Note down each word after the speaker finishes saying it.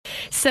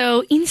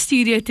So in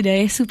studio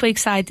today, super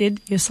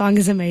excited. Your song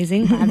is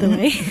amazing, by the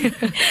way.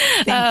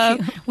 Thank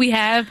you. We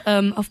have,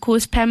 of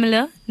course,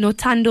 Pamela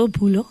Luthando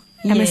Lo.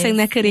 Am I saying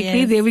that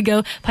correctly? Yes. There we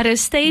go. But her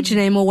stage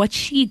name, or what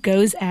she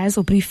goes as,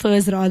 or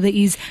prefers rather,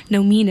 is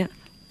Nomina.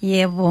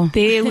 Yeah, boy.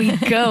 There we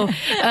go.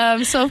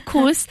 So, of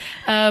course,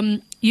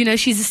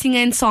 she's a singer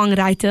and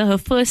songwriter. Her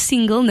first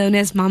single, known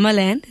as Mama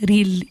Land,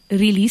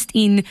 released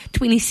in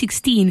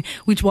 2016,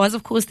 which was,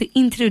 of course, the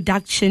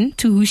introduction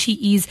to who she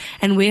is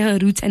and where her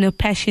roots and her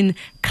passion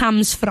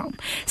comes from.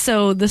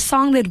 So the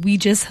song that we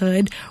just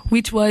heard,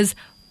 which was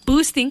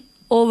boosting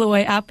all the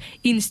way up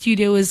in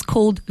studio, is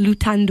called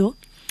Luthando.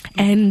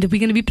 And we're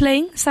going to be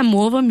playing some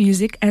more of her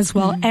music as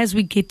well as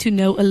we get to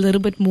know a little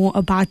bit more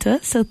about her.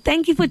 So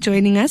thank you for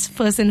joining us,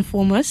 first and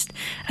foremost.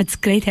 It's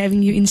great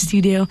having you in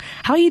studio.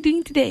 How are you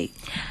doing today?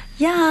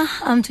 Yeah,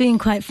 I'm doing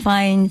quite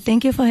fine.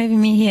 Thank you for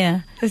having me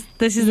here.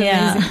 This is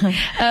amazing.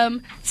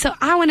 So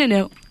I want to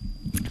know,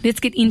 let's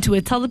get into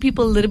it. Tell the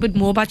people a little bit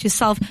more about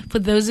yourself. For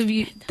those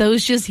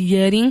just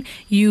hearing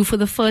you for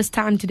the first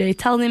time today,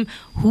 tell them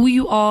who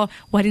you are,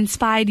 what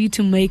inspired you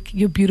to make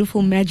your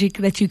beautiful magic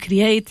that you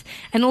create,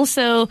 and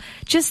also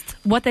just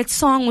what that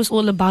song was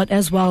all about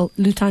as well,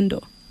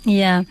 Luthando.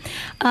 Yeah.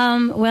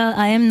 Well,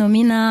 I am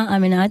Nomina.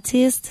 I'm an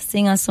artist,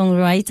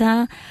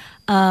 singer-songwriter.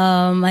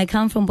 I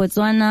come from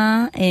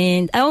Botswana,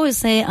 and I always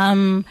say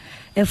I'm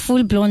a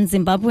full-blown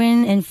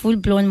Zimbabwean and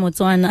full-blown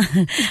Botswana.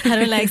 I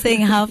don't like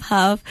saying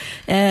half-half.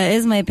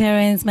 As my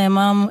parents, my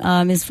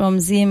mom is from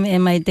Zim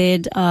and my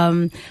dad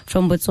from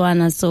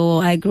Botswana. So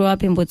I grew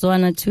up in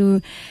Botswana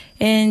too.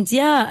 And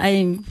yeah,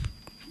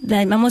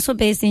 I'm also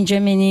based in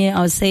Germany,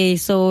 I'll say.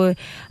 So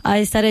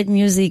I started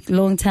music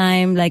long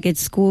time, like at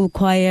school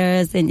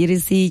choirs and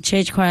EDC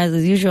church choirs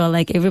as usual,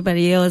 like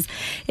everybody else.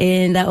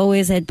 And I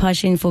always had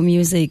passion for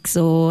music.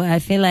 So I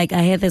feel like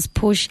I had this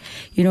push,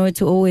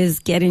 to always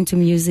get into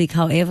music.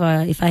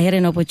 However, if I had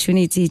an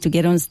opportunity to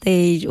get on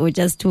stage or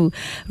just to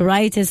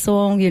write a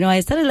song, I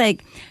started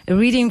like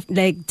reading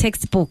like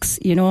textbooks,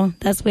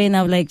 That's when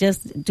I was like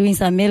just doing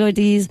some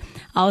melodies.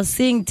 I'll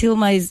sing till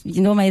my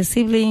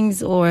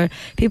siblings or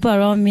people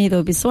around me,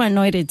 they'll be so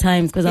annoyed at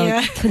times because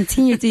I'll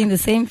continue doing the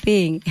same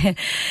thing.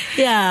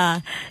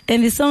 Yeah.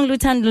 And the song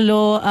Luthando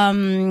Lo,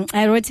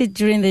 I wrote it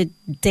during the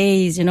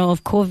days,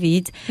 of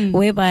COVID,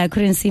 whereby I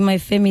couldn't see my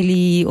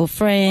family or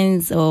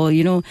friends or,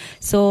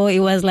 so it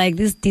was like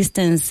this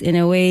distance in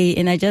a way.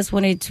 And I just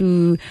wanted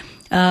to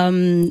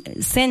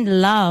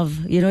send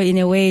love, in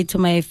a way to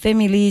my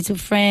family, to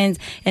friends,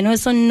 and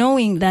also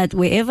knowing that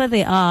wherever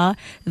they are,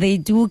 they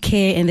do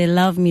care and they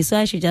love me. So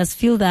I should just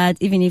feel that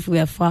even if we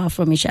are far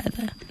from each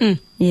other.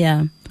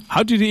 Yeah.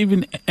 How did you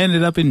even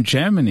ended up in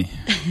Germany?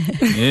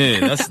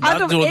 Yeah, that's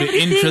will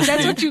be interesting.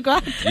 That's what you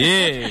got.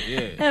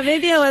 Yeah.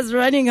 Maybe I was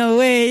running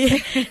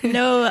away.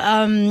 No,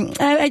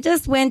 I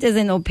just went as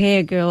an au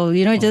pair girl,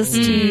 just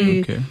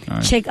to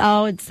check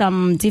out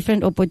some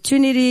different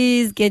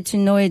opportunities, get to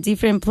know a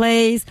different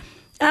place.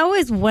 I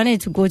always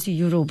wanted to go to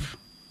Europe.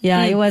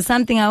 Yeah, it was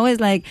something I always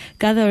like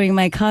gathering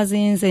my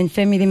cousins and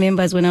family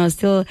members when I was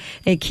still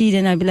a kid,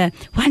 and I'd be like,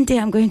 one day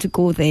I'm going to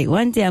go there.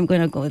 One day I'm going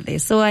to go there.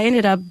 So I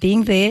ended up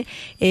being there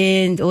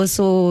and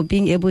also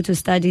being able to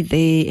study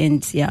there,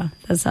 and yeah,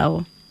 that's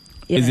how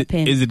it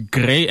happened. Is it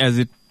great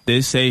as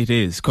they say it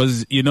is?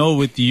 Because,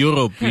 with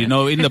Europe, in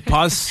the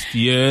past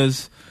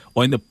years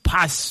or in the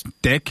past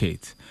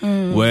decade,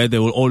 where they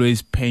will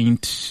always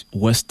paint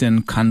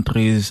Western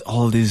countries,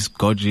 all this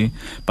gorgy,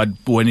 but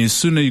as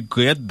soon as you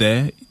get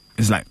there,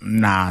 it's like,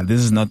 nah, this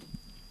is not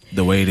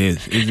the way it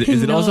is.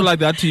 Is it also like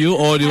that to you?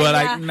 Or you were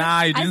like,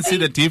 nah, you didn't see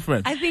the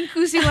difference? I think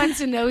Kusi wants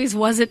to know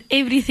was it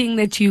everything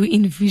that you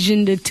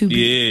envisioned it to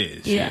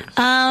be? Yes.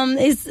 Yeah.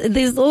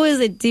 There's always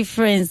a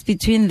difference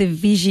between the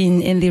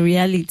vision and the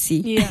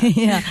reality.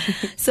 Yeah.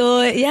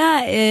 So,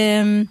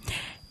 yeah,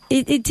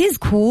 it is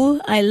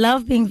cool. I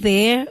love being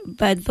there,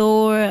 but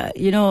though,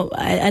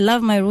 I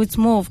love my roots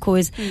more, of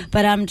course,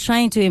 but I'm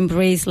trying to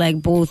embrace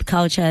like both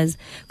cultures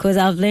because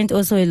I've learned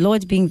also a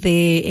lot being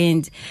there.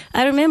 And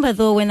I remember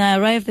though, when I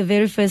arrived the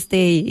very first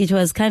day, it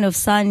was kind of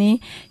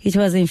sunny. It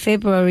was in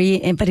February,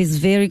 but it's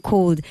very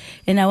cold.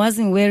 And I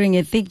wasn't wearing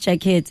a thick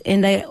jacket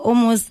and it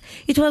was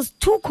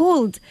too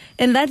cold.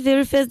 And that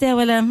very first day I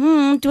was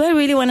like, do I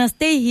really want to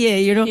stay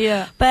here,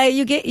 Yeah. But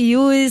you get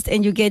used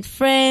and you get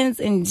friends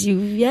and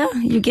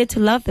you get to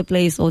love the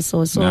place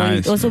also. So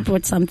nice, it also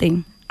brought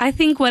something. I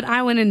think what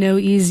I want to know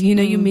is,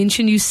 you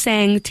mentioned you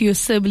sang to your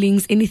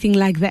siblings, anything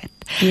like that.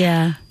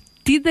 Yeah.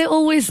 Did they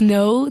always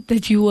know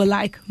that you were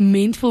like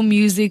meant for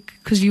music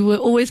because you were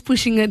always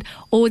pushing it,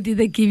 or did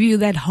they give you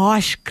that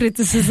harsh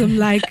criticism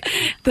like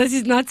this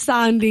is not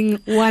sounding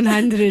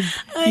 100,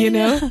 you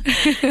know?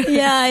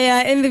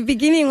 Yeah. In the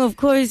beginning, of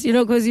course,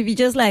 because you'd be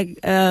just like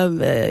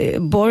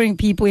boring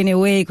people in a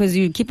way because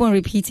you keep on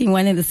repeating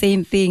one and the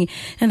same thing.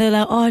 And they're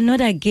like, oh, not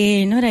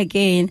again.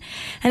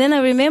 And then I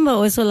remember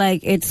also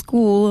like at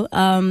school,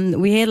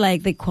 we had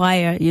like the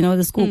choir,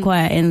 the school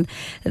choir, and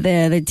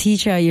the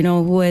teacher,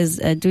 who was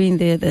doing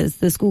in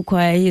the school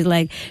choir. He's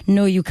like,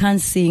 no, you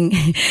can't sing.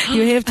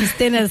 You have to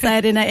stand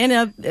aside. And I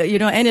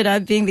ended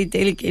up being the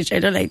delegate. I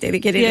don't like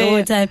delegating all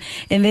the time.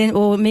 And then,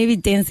 or maybe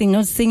dancing,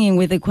 not singing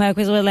with the choir,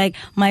 because we're like,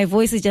 my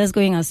voice is just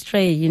going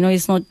astray.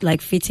 It's not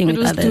like fitting with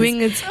others. It was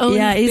doing its own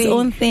thing. Its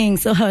own thing.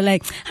 So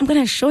like, I'm going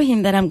to show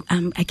him that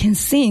I can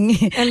sing.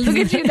 And look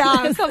at you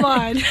now. Come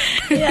on.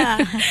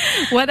 Yeah.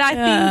 What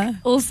I think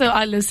also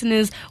our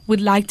listeners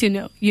would like to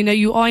know,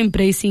 you are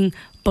embracing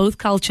both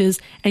cultures,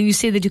 and you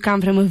say that you come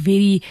from a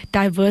very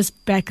diverse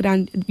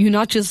background. You're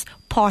not just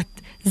part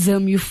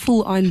Zim, you're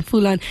full on.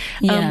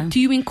 Yeah. Do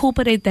you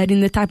incorporate that in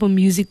the type of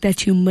music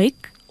that you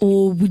make,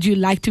 or would you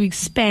like to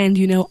expand,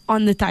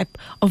 on the type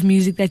of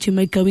music that you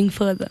make going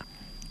further?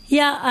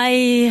 Yeah,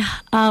 I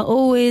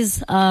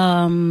always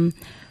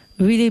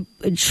really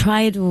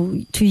try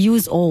to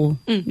use all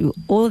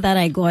that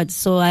I got.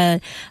 So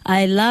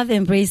I love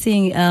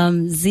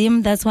embracing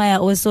Zim. That's why I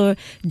also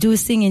do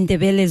sing in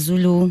Ndebele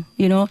Zulu,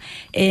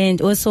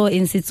 and also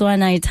in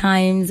Setswana at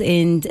times,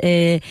 and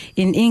in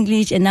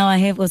English. And now I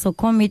have also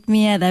Komm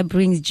that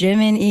brings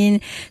German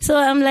in. So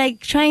I'm like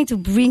trying to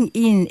bring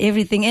in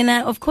everything. And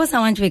of course I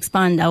want to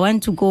expand. I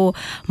want to go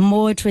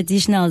more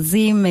traditional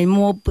Zim and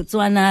more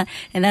Botswana.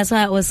 And that's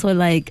why I also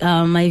like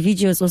my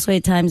videos also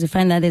at times you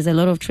find that there's a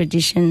lot of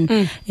tradition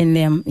in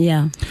them.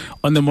 Yeah.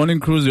 On the morning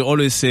cruise, we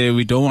always say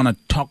we don't want to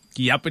talk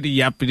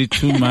yappity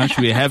too much.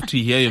 We have to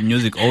hear your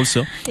music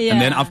also. Yeah.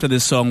 And then after the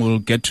song, we'll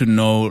get to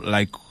know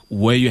like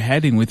where you're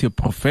heading with your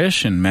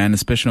profession, man,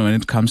 especially when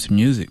it comes to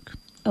music.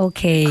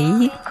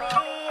 Okay.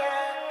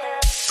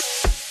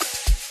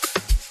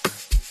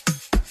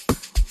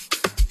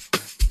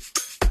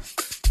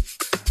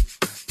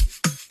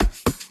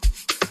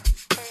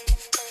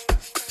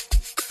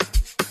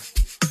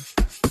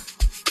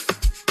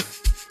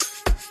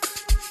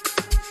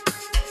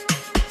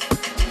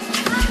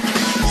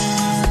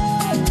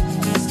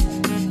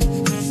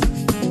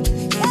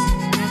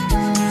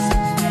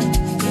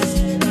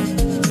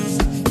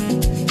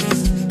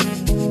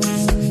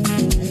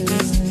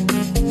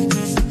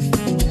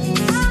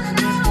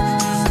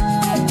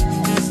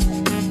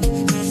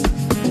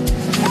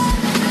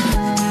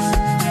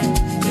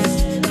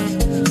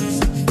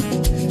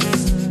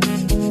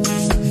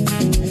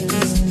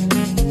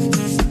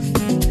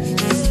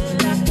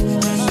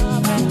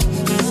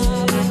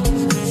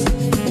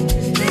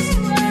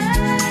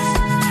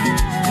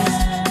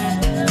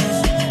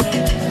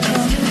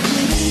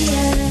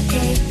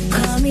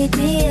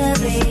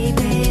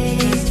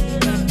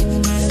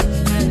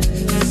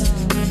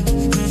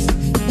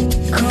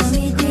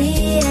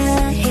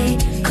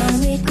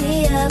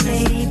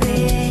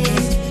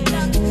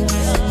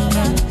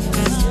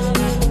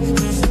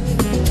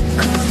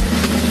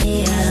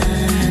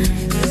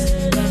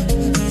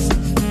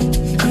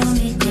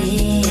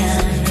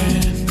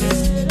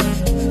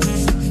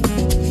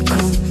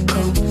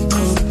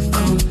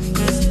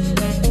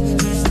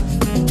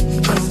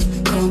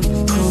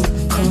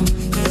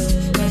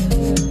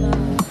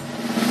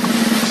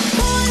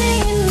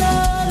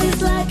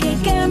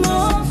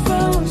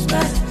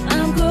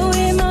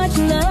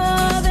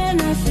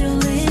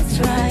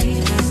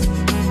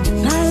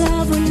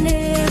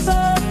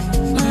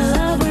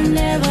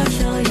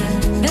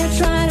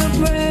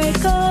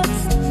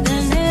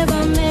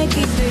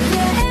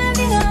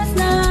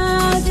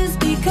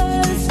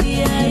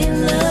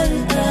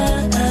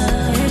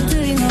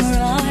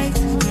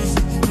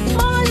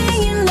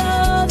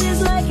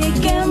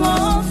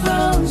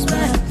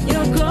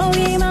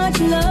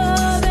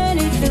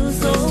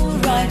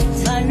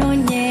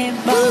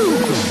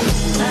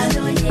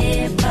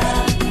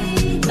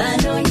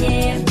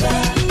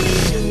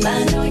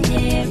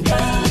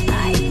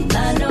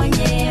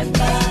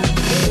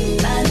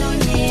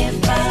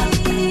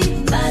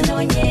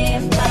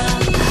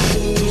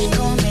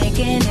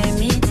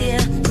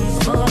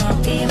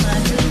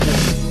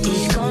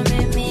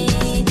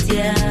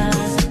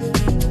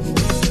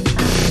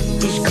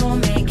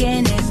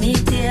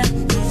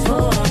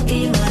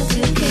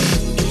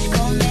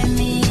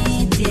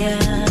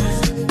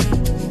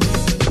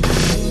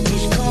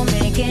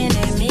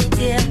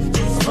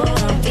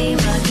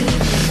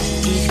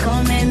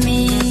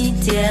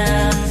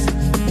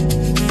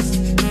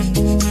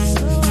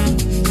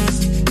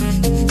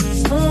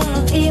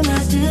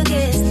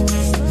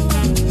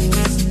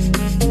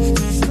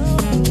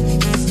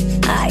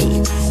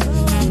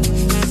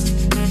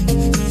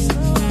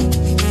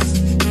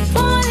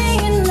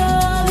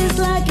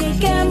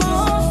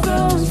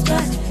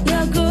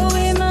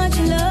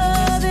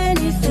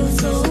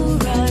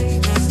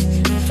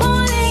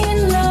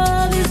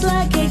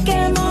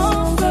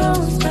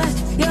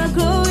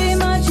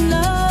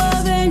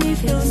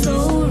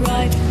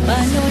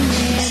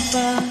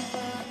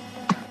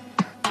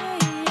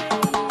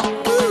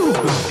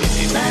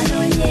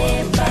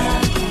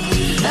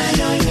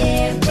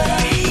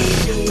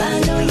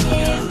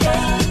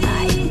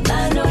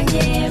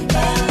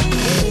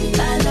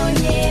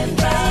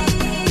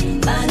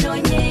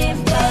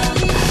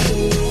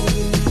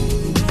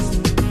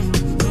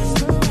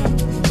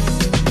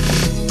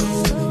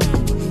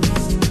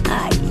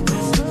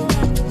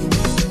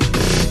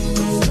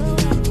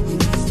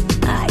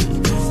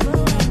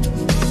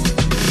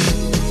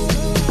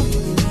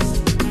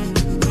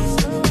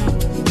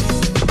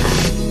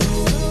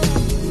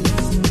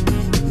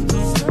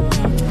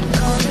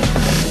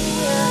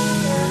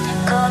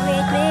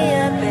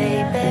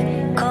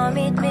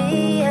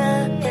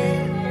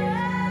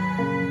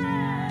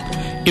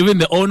 Even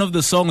the owner of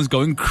the song is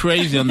going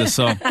crazy on the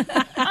song.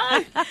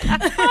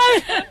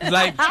 It's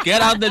like,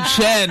 get out the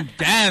chair and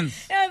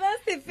dance. Yeah,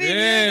 that's the thing.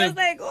 Yeah. It's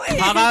like,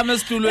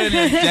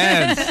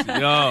 dance.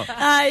 Yo.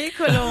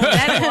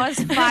 That was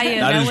fire.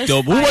 That is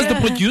dope. Fire. Who was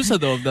the producer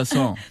though of that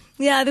song?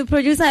 Yeah, the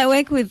producer I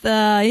work with,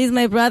 he's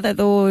my brother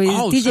though.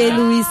 He's DJ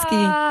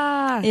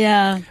Lewisky.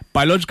 Yeah.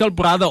 Biological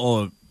brother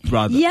or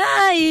brother?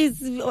 Yeah,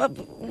 he's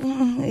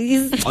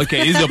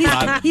okay, he's your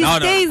brother. He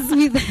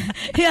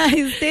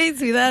stays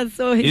with us,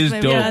 so he's my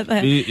dope. brother.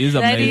 He's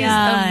amazing.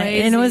 Yeah,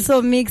 and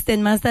also mixed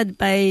and mastered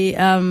by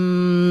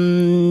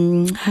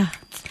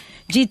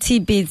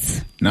GT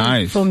Beats.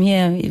 Nice. From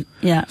here.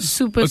 Yeah.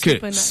 Super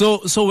nice.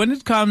 So when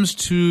it comes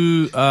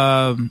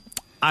to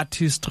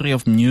artistry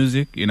of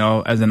music, you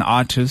know, as an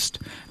artist,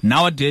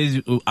 nowadays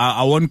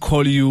I won't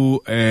call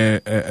you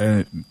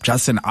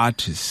just an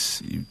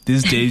artist.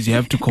 These days you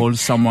have to call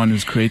someone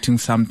who's creating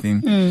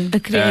something a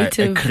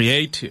creative. a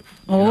creative.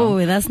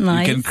 Oh, that's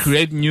nice. You can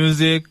create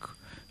music.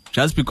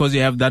 Just because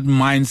you have that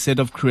mindset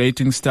of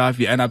creating stuff,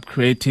 you end up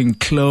creating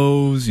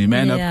clothes, you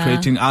may end up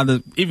creating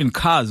even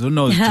cars, who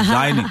knows,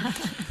 designing.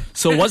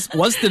 So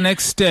what's the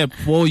next step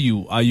for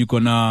you? Are you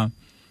gonna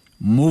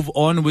move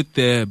on with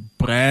the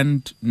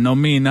brand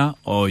Nomina,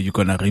 or you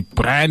gonna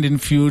rebrand in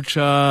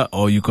future,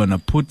 or you gonna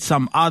put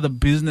some other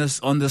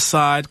business on the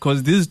side?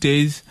 Because these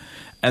days,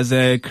 as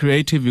a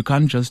creative, you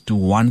can't just do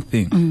one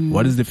thing.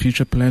 What is the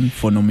future plan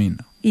for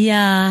Nomina?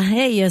 Yeah,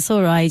 hey, you're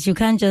so right. You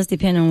can't just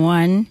depend on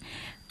one.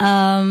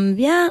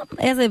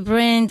 As a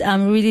brand,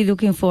 I'm really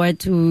looking forward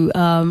to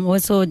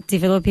also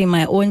developing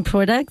my own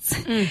products.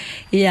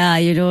 Yeah,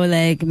 you know,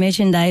 like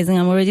merchandising.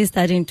 I'm already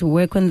starting to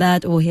work on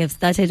that, or have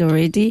started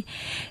already.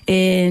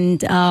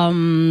 And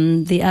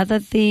the other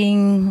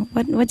thing,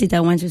 what did I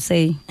want to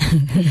say?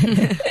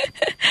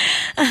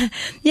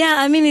 Yeah,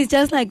 I mean, it's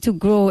just like to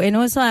grow. And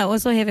also, I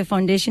also have a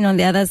foundation on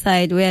the other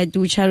side where I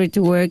do charity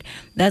work.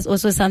 That's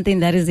also something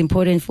that is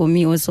important for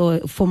me,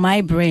 also for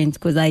my brand,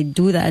 because I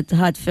do that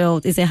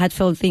heartfelt. It's a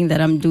heartfelt thing that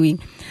I'm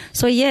doing.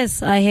 So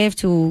yes, I have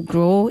to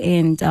grow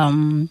and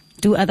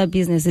do other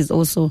businesses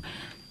also.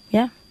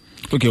 Yeah.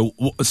 Okay,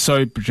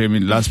 sorry,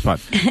 Jamie, last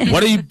part.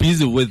 What are you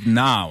busy with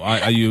now?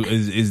 Are you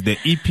is the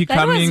EP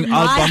coming,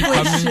 album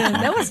coming?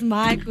 That was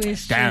my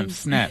question. Damn,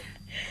 snap.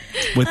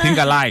 We think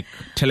alike.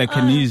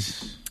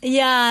 Telekinesis.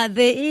 Yeah,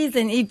 there is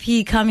an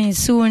EP coming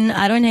soon.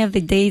 I don't have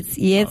the dates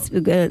yet.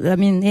 Because, I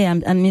mean, hey,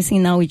 I'm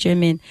missing now with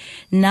German.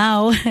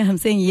 Now, I'm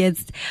saying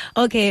yes.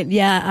 Okay,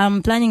 yeah,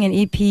 I'm planning an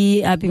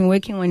EP. I've been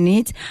working on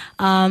it.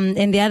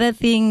 And the other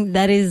thing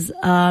that is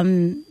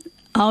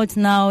out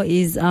now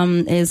is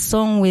a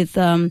song with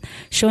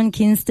Sean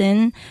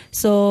Kingston.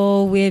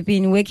 So we've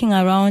been working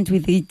around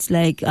with it,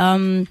 like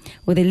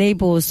with a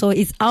label. So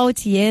it's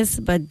out,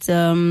 yes, but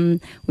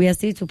we are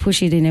still to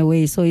push it in a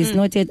way. So it's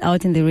not yet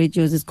out in the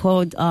radios. It's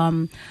called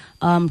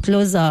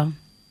Closer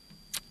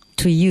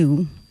to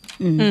You.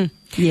 Yes.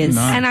 Nice.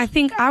 And I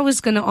think I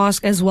was going to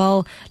ask as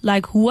well,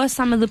 like, who are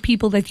some of the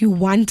people that you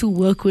want to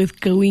work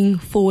with going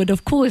forward?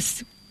 Of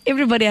course,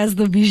 everybody has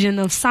the vision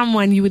of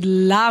someone you would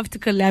love to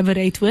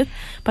collaborate with,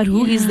 but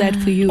who is that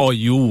for you? Or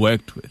you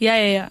worked with?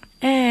 Yeah.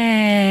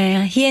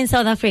 Here in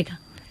South Africa.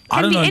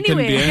 I don't know. It can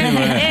be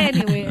anywhere.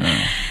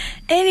 Anywhere.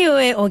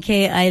 Anyway,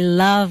 okay, I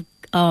love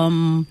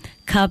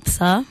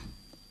Kapsa.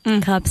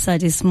 Kapsa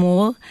the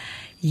Small.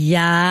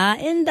 Yeah,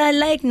 and I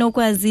like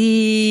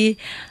Nokwazi.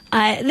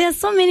 There's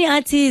so many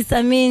artists.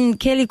 I mean,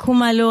 Kelly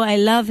Kumalo, I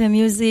love her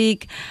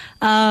music.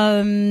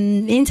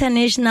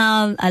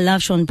 International, I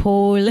love Sean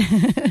Paul.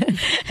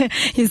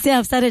 You see,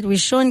 I've started with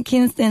Sean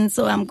Kingston,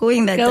 so I'm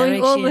going that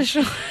direction. All the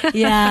show.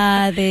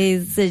 Yeah,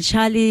 there's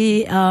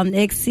Charlie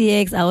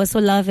XCX. I also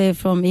love her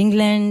from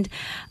England.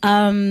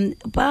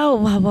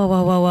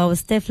 Wow.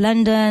 Steph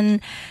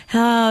London.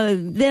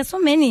 There's so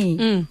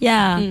many.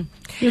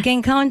 You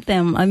can count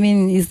them. I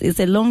mean, it's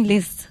a long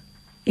list.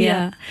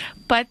 Yeah.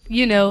 But,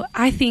 you know,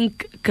 I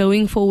think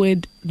going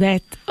forward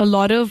that a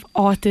lot of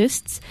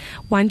artists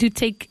want to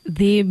take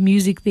their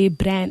music, their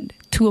brand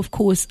to, of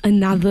course,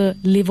 another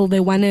level.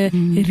 They want to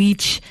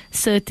reach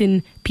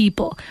certain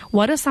people.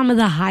 What are some of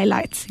the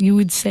highlights you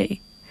would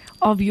say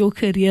of your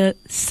career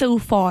so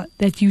far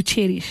that you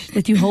cherish,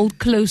 that you hold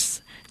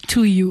close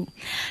to you?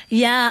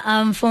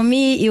 Yeah, for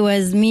me, it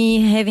was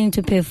me having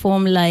to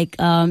perform like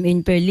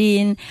in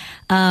Berlin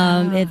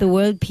at the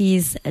World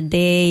Peace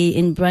Day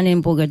in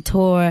Brandenburger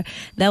Tor.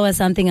 That was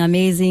something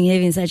amazing,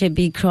 having such a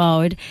big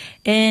crowd.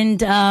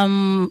 And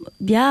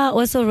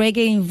also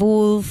Reggae in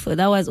Wolf.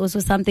 That was also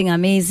something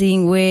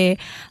amazing where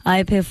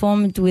I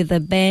performed with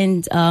a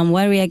band,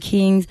 Warrior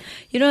Kings.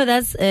 You know,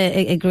 that's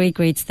a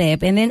great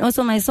step. And then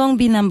also my song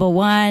Be Number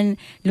One,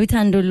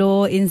 Luthando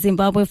Lo in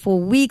Zimbabwe for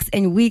weeks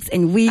and weeks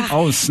and weeks.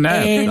 Oh,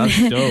 snap.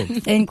 That's dope.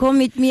 And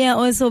Komm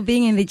also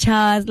being in the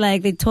charts,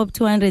 like the top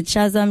 200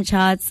 Shazam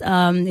charts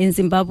in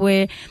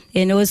Zimbabwe,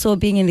 and also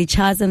being in the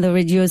charts and the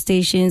radio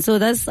station. So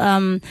that's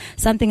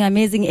something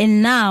amazing.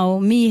 And now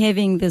me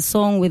having the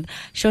song with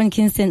Sean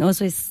Kingston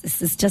also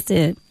is just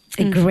a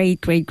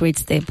great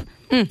step.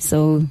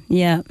 So,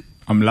 yeah.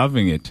 I'm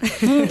loving it.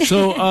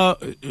 So,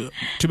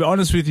 to be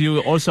honest with you,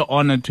 we're also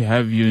honored to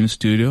have you in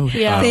studio with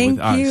us. Thank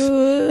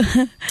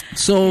you.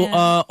 So,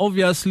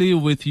 obviously,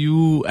 with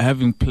you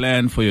having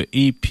planned for your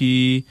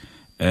EP,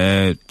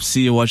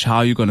 watch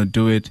how you're going to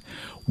do it.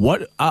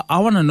 What I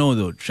want to know,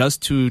 though,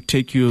 just to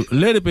take you a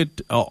little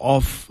bit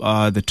off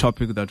the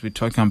topic that we're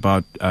talking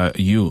about,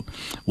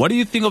 what do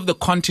you think of the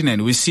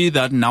continent? We see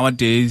that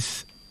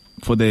nowadays,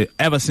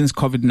 ever since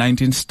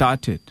COVID-19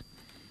 started,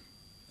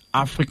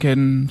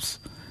 Africans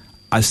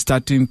are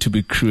starting to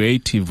be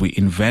creative. We're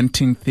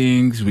inventing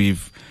things.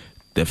 We've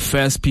the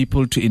first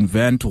people to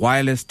invent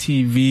wireless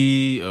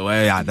TV. Well,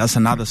 yeah, that's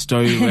another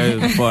story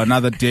for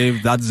another day.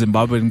 That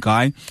Zimbabwean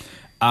guy.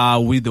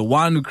 With the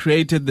one who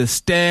created the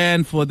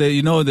stand for that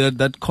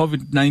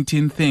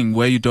COVID-19 thing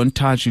where you don't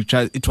touch,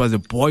 it was a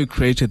boy who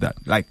created that.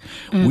 Like,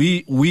 we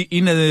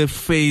in a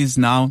phase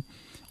now,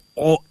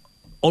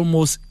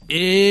 almost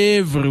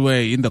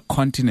everywhere in the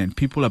continent,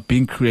 people are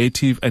being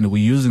creative and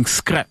we're using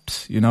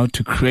scraps,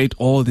 to create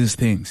all these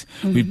things.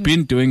 Mm-hmm. We've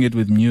been doing it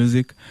with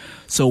music.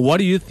 So what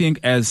do you think,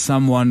 as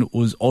someone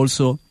who's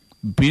also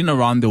been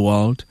around the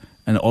world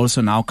and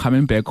also now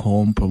coming back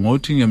home,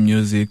 promoting your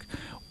music,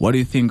 what do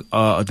you think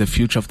of the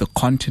future of the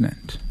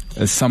continent,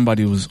 as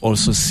somebody who's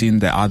also seen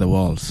the other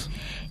worlds?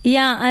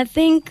 Yeah, I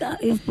think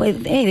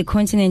the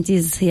continent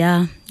is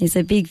a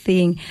big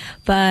thing.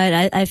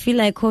 But I feel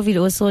like COVID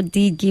also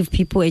did give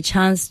people a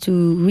chance to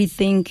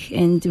rethink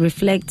and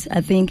reflect,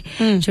 I think,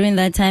 during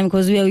that time.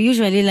 Because we are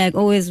usually like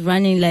always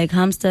running like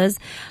hamsters.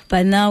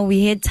 But now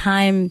we had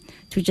time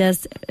to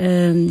just,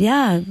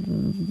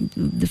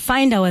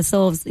 find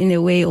ourselves in a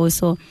way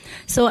also.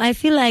 So I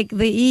feel like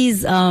there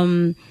is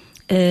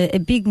a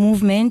big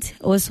movement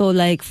also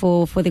like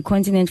for the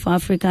continent, for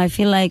Africa. I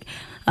feel like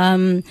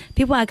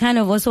people are kind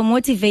of also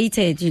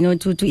motivated,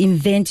 to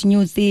invent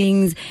new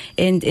things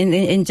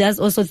and just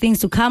also things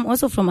to come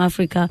also from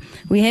Africa.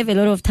 We have a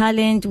lot of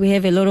talent. We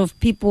have a lot of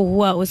people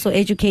who are also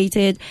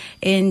educated.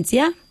 And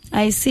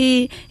I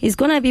see it's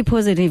going to be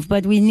positive,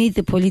 but we need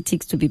the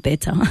politics to be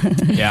better.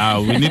 Yeah,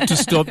 we need to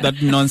stop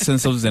that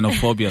nonsense of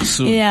xenophobia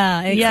soon.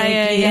 Yeah,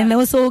 exactly. And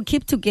also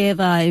keep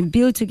together and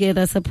build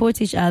together,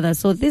 support each other.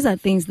 So these are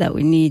things that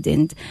we need.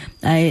 And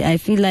I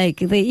feel like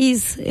there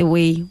is a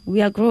way.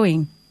 We are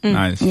growing.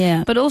 Nice.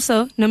 Yeah. But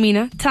also,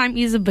 Nomina, time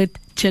is a bit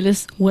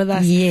jealous with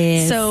us.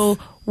 Yes. So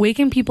where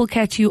can people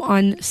catch you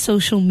on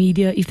social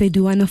media if they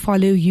do want to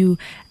follow you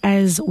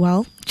as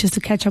well, just to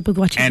catch up with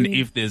what you're doing? And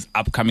if there's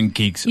upcoming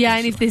gigs. Yeah, also.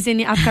 and if there's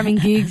any upcoming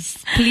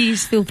gigs,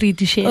 please feel free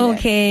to share.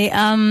 Okay.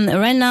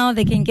 Right now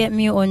they can get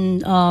me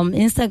on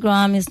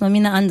Instagram. It's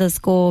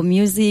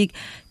Nomina_music.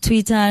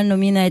 Twitter,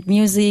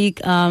 Nomina@music.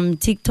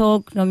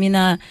 TikTok,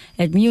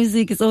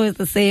 Nomina@music. It's always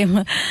the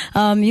same.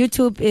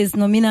 YouTube is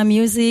Nomina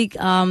Music.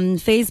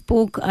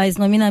 Facebook is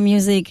Nomina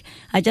Music.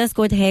 I just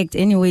got hacked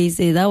anyways.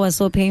 That was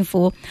so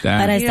painful. Damn.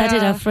 But I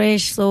started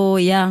afresh. So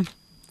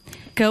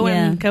Go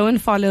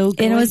and follow.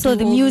 And also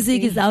the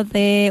music is out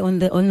there on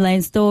the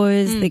online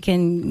stores. They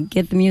can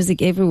get the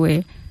music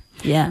everywhere.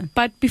 Yeah.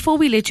 But before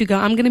we let you go,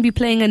 I'm going to be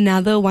playing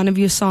another one of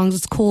your songs.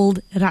 It's called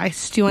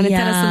Rice. Do you want to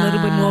tell us a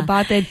little bit more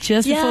about that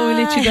just before we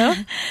let you go?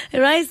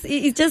 Rice,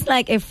 it's just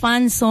like a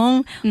fun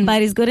song,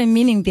 but it's got a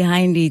meaning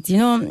behind it.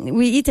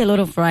 We eat a lot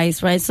of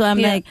rice, right? So I'm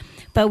like,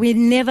 but we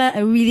never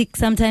really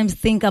sometimes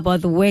think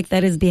about the work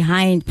that is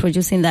behind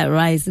producing that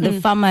rice.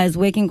 The farmer is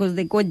working because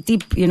they go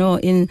deep,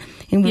 in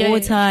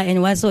water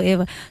and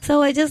whatsoever.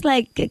 So I just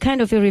like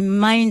kind of a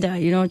reminder,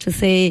 to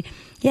say,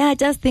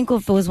 just think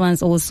of those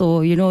ones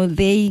also.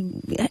 They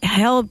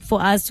help for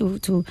us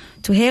to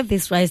have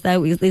this rice that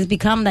it's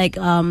become like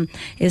a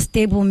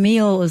stable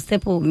meal or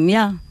staple,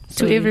 to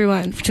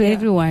everyone. To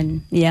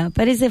everyone,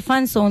 But it's a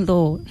fun song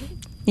though.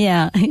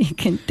 Yeah, you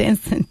can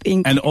dance and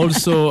think. And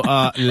also,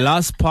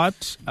 last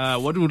part,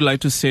 what would you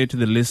like to say to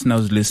the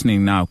listeners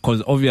listening now?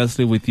 Because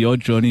obviously with your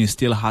journey, you're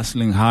still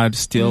hustling hard,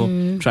 still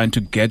trying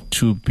to get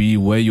to be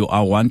where you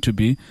want to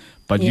be.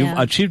 But you've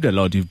achieved a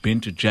lot. You've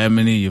been to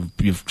Germany.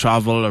 You've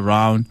traveled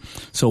around.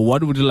 So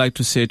what would you like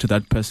to say to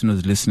that person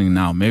who's listening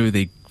now? Maybe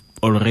they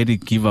already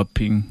give up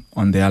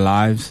on their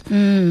lives.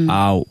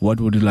 What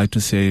would you like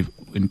to say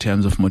in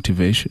terms of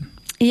motivation?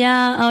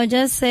 Yeah, I'll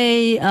just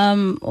say,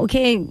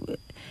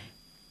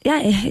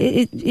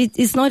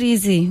 it's not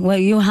easy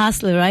when you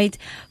hustle, right?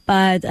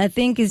 But I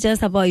think it's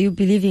just about you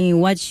believing in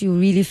what you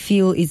really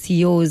feel is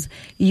yours.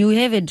 You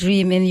have a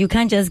dream and you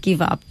can't just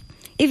give up.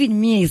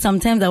 Even me,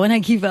 sometimes I want to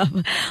give up,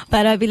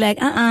 but I'll be like,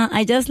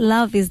 I just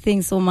love this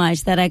thing so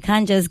much that I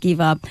can't just give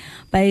up.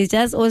 But it's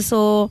just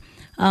also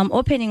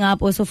opening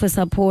up also for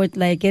support,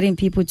 like getting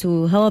people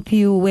to help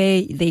you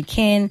where they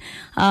can,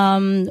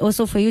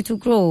 also for you to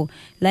grow.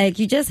 Like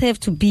you just have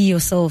to be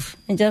yourself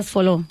and just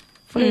follow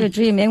your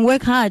dream and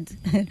work hard.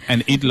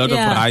 And eat a lot of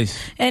rice.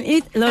 And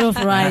eat a lot of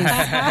rice.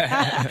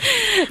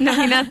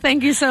 Nomina,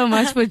 thank you so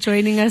much for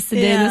joining us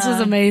today. This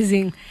was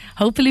amazing.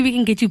 hopefully we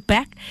can get you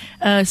back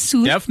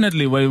soon.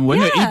 Definitely. When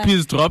your EP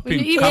is dropping,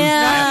 When your come EP is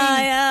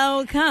back.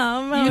 I'll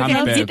come. You Come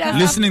can back. hit us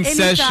Listening up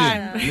session.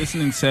 anytime.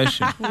 Listening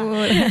session.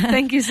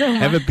 Thank you so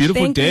much. Have a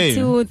beautiful Thank day. you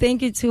too.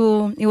 Thank you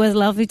too. It was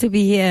lovely to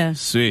be here.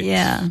 Sweet.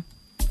 Yeah.